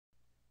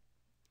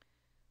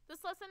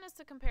lesson is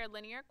to compare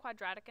linear,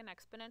 quadratic, and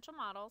exponential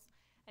models,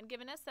 and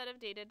given a set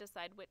of data,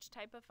 decide which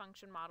type of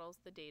function models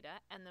the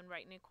data, and then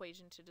write an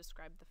equation to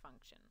describe the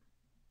function.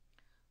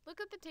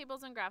 Look at the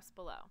tables and graphs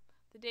below.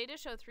 The data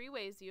show three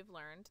ways you've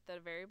learned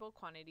that variable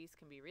quantities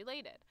can be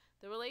related.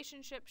 The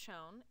relationship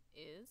shown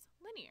is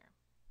linear.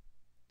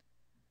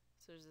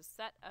 So there's a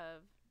set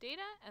of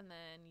data, and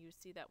then you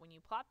see that when you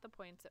plot the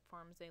points, it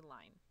forms a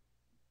line.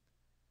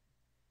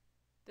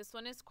 This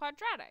one is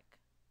quadratic.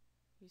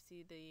 You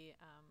see the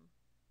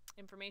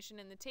information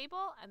in the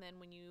table, and then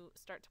when you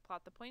start to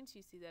plot the points,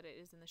 you see that it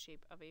is in the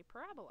shape of a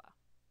parabola.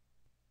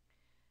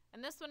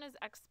 And this one is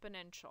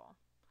exponential.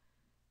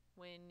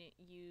 When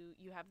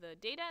you have the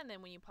data, and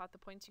then when you plot the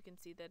points, you can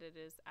see that it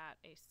is at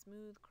a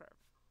smooth curve.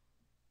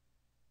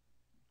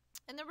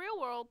 In the real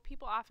world,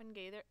 people often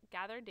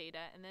gather data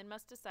and then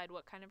must decide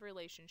what kind of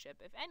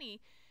relationship, if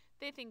any,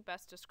 they think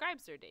best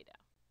describes their data.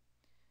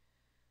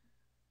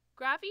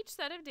 Graph each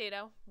set of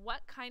data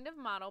what kind of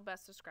model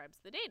best describes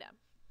the data.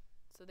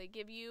 So they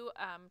give you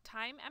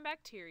time and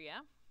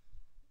bacteria.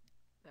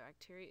 The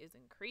bacteria is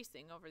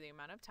increasing over the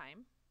amount of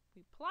time.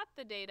 We plot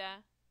the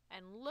data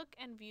and look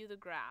and view the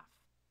graph.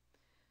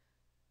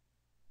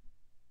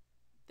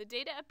 The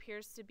data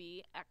appears to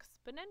be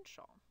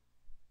exponential.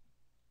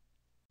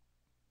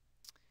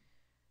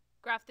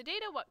 Graph the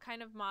data. What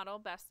kind of model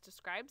best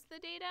describes the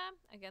data?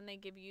 Again, they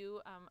give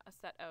you a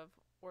set of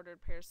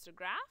ordered pairs to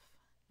graph,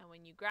 and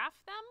when you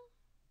graph them,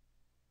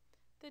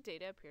 the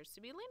data appears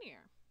to be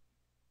linear.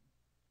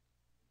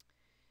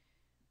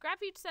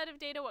 Graph each set of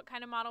data. What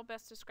kind of model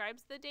best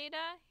describes the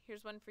data?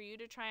 Here's one for you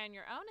to try on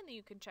your own, and then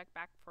you can check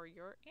back for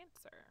your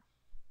answer.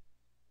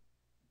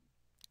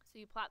 So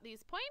you plot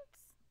these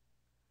points,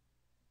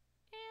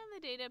 and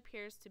the data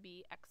appears to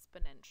be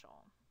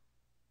exponential.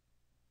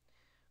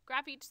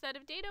 Graph each set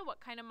of data.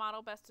 What kind of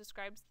model best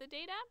describes the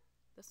data?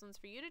 This one's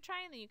for you to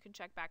try, and then you can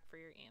check back for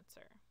your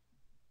answer.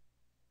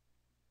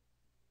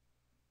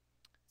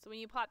 So when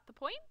you plot the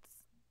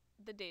points,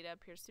 the data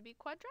appears to be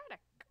quadratic.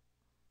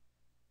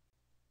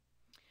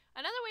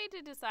 Another way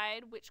to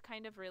decide which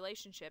kind of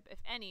relationship, if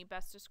any,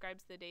 best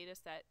describes the data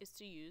set is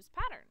to use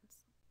patterns.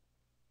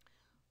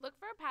 Look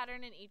for a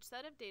pattern in each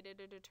set of data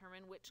to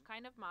determine which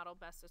kind of model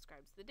best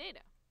describes the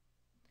data.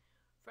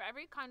 For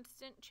every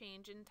constant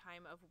change in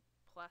time of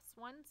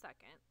 +1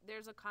 second,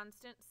 there's a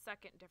constant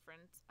second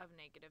difference of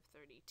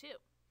 -32.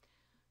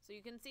 So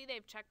you can see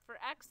they've checked for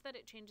x that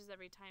it changes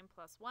every time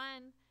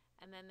 +1,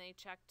 and then they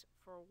checked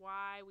for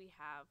y. We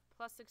have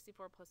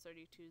 +64,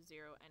 +32,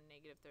 0, and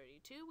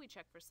 -32. We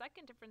check for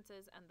second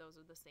differences, and those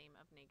are the same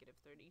of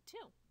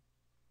 -32.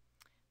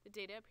 The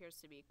data appears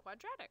to be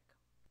quadratic.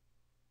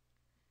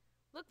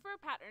 Look for a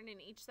pattern in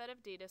each set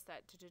of data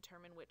set to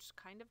determine which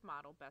kind of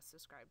model best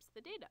describes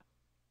the data.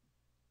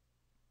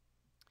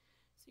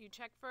 So you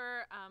check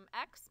for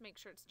x, make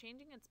sure it's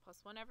changing, it's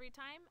 +1 every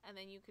time, and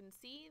then you can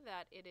see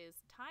that it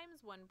is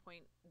times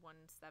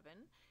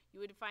 1.17. You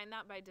would find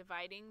that by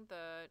dividing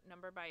the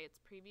number by its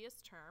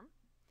previous term.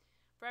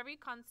 For every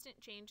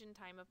constant change in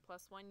time of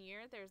 +1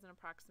 year, there's an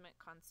approximate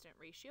constant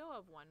ratio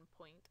of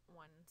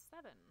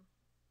 1.17.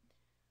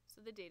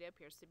 So the data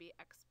appears to be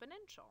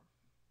exponential.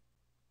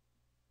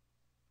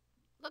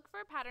 Look for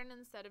a pattern in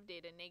the set of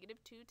data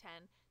 -2,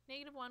 10,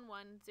 -1,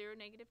 1, 0,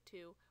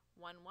 -2,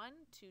 1,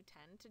 1, 2,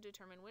 10 to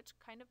determine which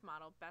kind of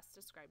model best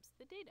describes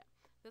the data.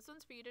 This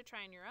one's for you to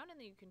try on your own, and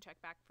then you can check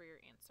back for your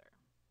answer.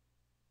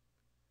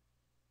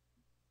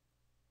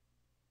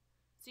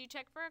 So you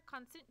check for a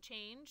constant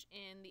change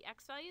in the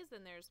x values,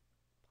 then there's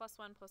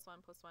 +1,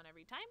 +1, +1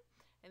 every time.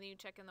 And then you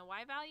check in the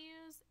y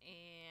values,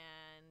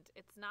 and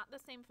it's not the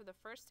same for the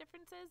first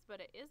differences,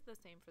 but it is the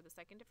same for the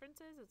second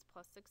differences. It's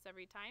 +6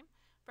 every time.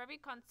 For every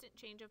constant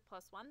change of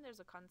 +1, there's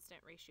a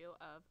constant ratio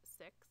of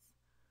 6.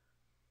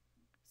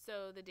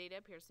 So the data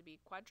appears to be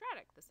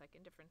quadratic. The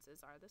second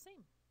differences are the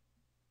same.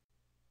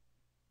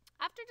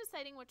 After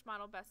deciding which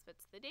model best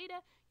fits the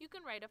data, you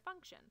can write a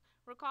function.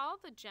 Recall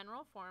the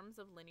general forms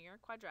of linear,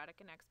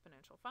 quadratic, and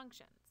exponential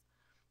functions.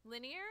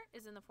 Linear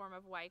is in the form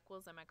of y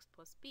equals mx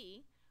plus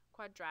b.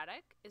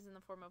 Quadratic is in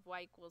the form of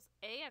y equals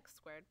ax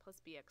squared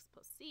plus bx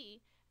plus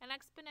c. And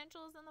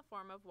exponential is in the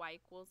form of y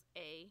equals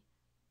a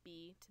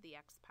b to the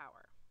x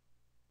power.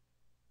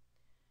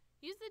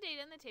 Use the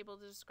data in the table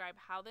to describe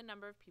how the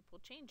number of people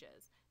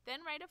changes.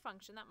 Then write a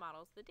function that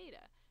models the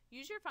data.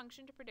 Use your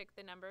function to predict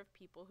the number of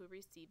people who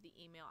receive the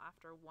email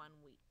after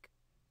 1 week.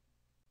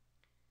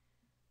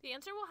 The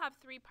answer will have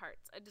 3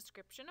 parts: a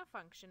description, a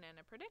function, and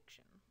a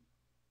prediction.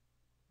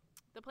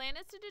 The plan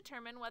is to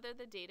determine whether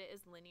the data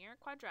is linear,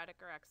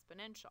 quadratic, or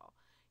exponential.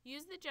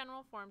 Use the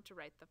general form to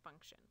write the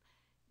function.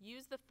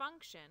 Use the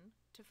function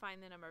to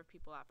find the number of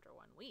people after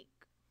 1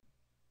 week.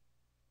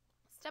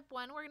 Step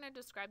 1, we're going to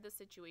describe the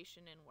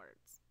situation in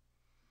words.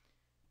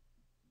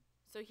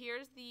 So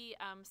here's the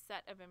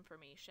set of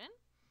information.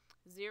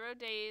 0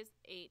 days,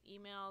 8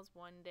 emails,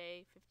 1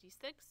 day,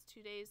 56,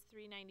 2 days,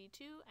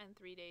 392, and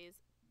 3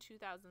 days,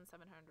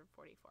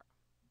 2,744.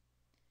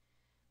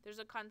 There's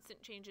a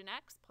constant change in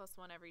x,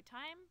 +1 every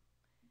time,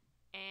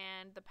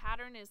 and the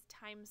pattern is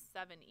times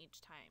 7 each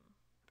time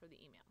for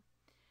the email.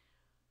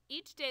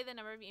 Each day, the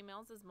number of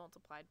emails is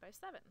multiplied by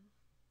 7.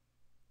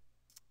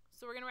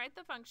 So we're going to write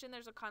the function.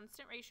 There's a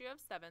constant ratio of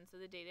 7, so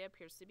the data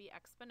appears to be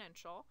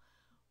exponential.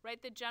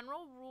 Write the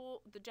general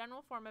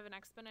form of an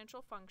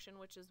exponential function,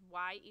 which is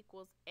y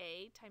equals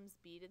a times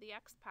b to the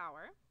x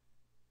power.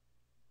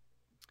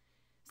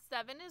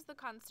 7 is the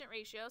constant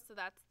ratio, so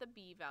that's the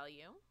b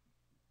value.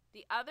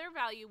 The other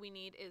value we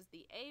need is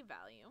the a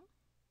value.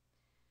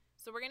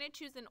 So we're going to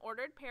choose an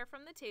ordered pair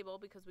from the table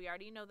because we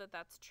already know that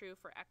that's true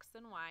for x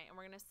and y, and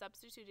we're going to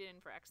substitute it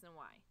in for x and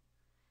y.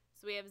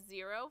 So we have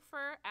 0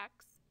 for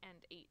x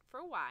and 8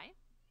 for y.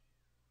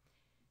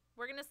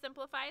 We're going to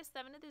simplify.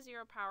 7 to the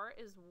 0 power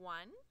is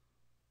 1.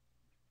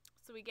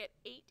 So we get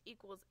 8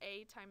 equals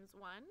a times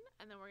 1,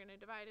 and then we're going to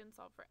divide and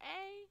solve for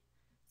a.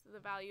 So the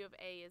value of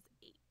a is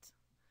 8.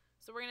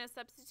 So we're going to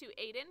substitute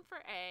 8 in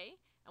for a,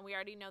 and we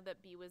already know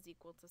that b was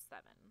equal to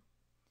 7.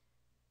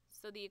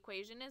 So the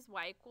equation is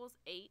y equals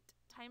 8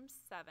 times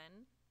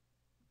 7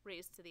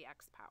 raised to the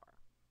x power.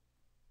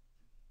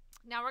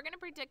 Now we're going to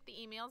predict the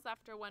emails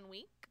after 1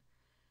 week.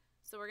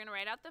 So we're going to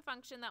write out the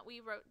function that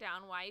we wrote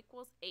down, y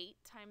equals 8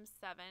 times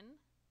 7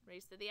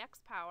 raised to the x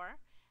power.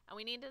 And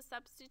we need to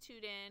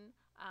substitute in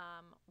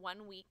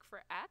 1 week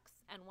for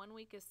x, and 1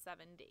 week is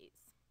 7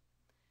 days.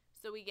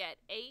 So we get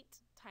 8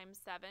 times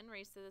 7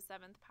 raised to the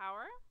 7th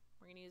power.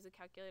 We're going to use a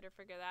calculator to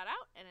figure that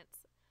out, and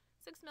it's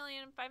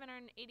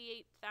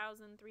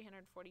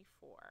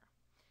 6,588,344.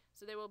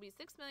 So there will be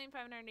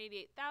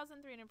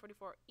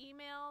 6,588,344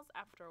 emails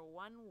after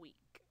 1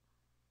 week.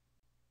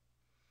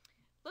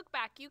 Look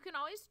back. You can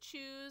always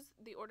choose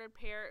the ordered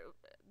pair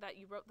that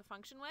you wrote the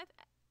function with,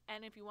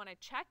 and if you want to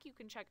check, you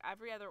can check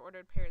every other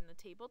ordered pair in the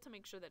table to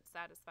make sure that it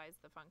satisfies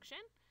the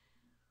function.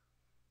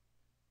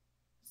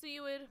 So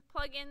you would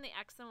plug in the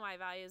x and y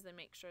values and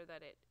make sure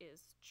that it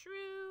is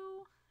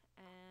true,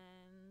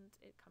 and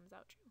it comes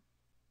out true.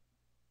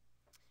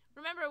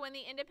 Remember, when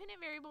the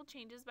independent variable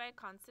changes by a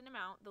constant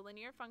amount, the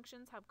linear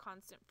functions have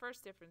constant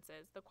first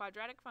differences, the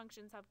quadratic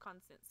functions have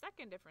constant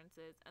second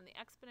differences, and the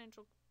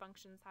exponential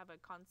functions have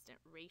a constant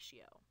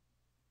ratio.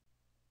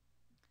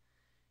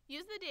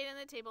 Use the data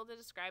in the table to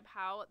describe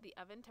how the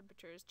oven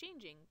temperature is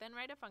changing. Then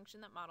write a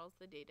function that models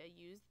the data.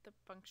 Use the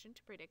function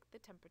to predict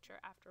the temperature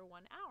after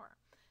 1 hour.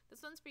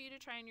 This one's for you to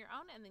try on your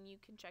own, and then you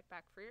can check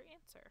back for your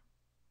answer.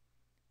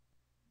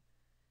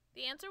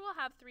 The answer will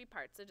have 3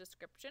 parts: a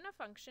description, a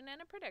function,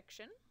 and a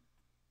prediction.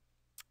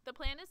 The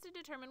plan is to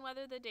determine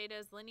whether the data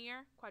is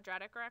linear,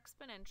 quadratic, or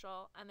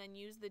exponential, and then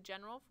use the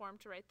general form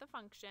to write the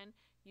function.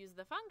 Use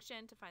the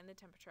function to find the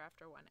temperature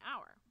after 1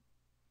 hour.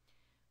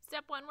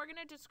 Step 1, we're going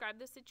to describe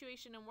the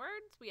situation in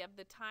words. We have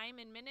the time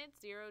in minutes,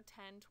 0,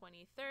 10,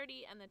 20,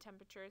 30, and the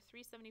temperature,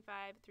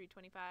 375,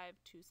 325,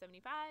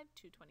 275,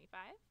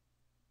 225.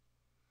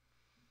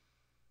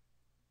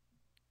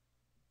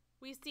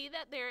 We see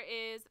that there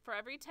is, for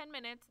every 10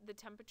 minutes, the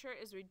temperature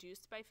is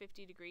reduced by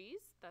 50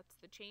 degrees. That's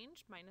the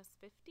change, minus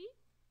 50.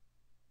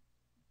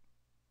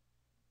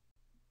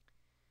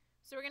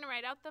 So we're going to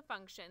write out the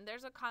function.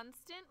 There's a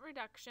constant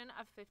reduction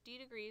of 50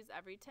 degrees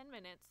every 10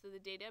 minutes, so the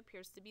data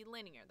appears to be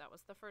linear. That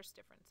was the first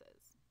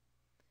differences.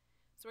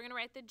 So we're going to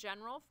write the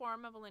general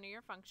form of a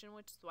linear function,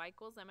 which is y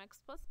equals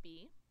mx plus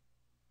b.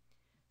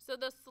 So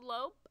the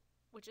slope,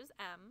 which is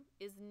m,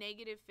 is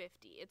negative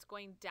 50. It's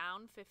going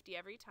down 50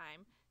 every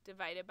time,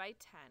 divided by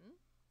 10.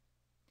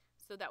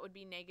 So that would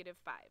be negative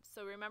 5.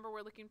 So remember,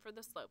 we're looking for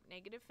the slope.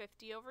 Negative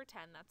 50 over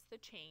 10, that's the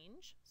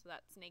change. So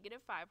that's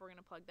negative 5. We're going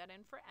to plug that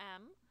in for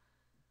m.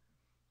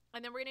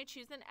 And then we're going to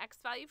choose an x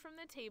value from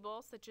the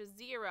table, such as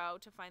 0,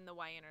 to find the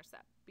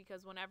y-intercept.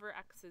 Because whenever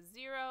x is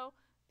 0,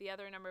 the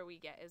other number we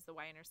get is the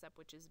y-intercept,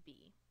 which is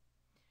b.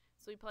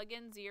 So we plug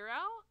in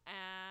 0,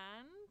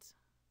 and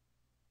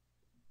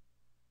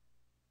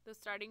the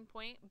starting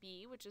point,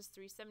 b, which is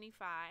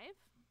 375.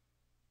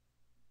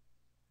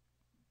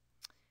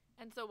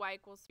 And so y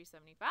equals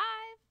 375.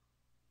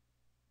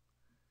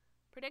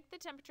 Predict the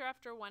temperature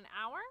after 1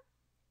 hour.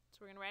 So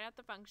we're going to write out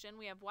the function.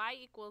 We have y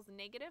equals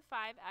negative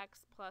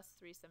 5x plus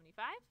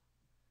 375.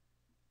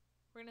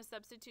 We're going to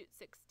substitute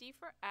 60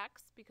 for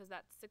x because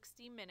that's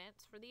 60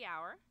 minutes for the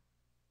hour.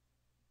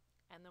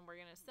 And then we're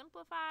going to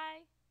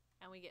simplify,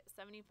 and we get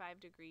 75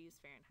 degrees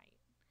Fahrenheit.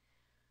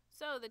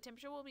 So the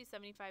temperature will be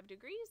 75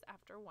 degrees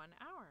after 1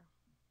 hour.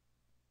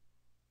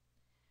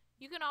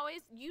 You can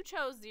always, you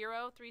chose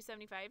 0,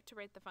 375 to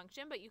write the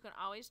function, but you can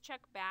always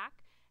check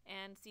back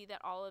and see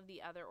that all of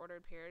the other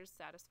ordered pairs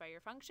satisfy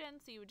your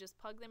function. So you would just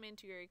plug them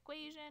into your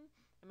equation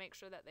and make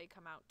sure that they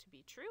come out to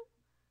be true.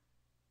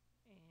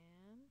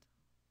 And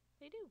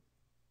they do.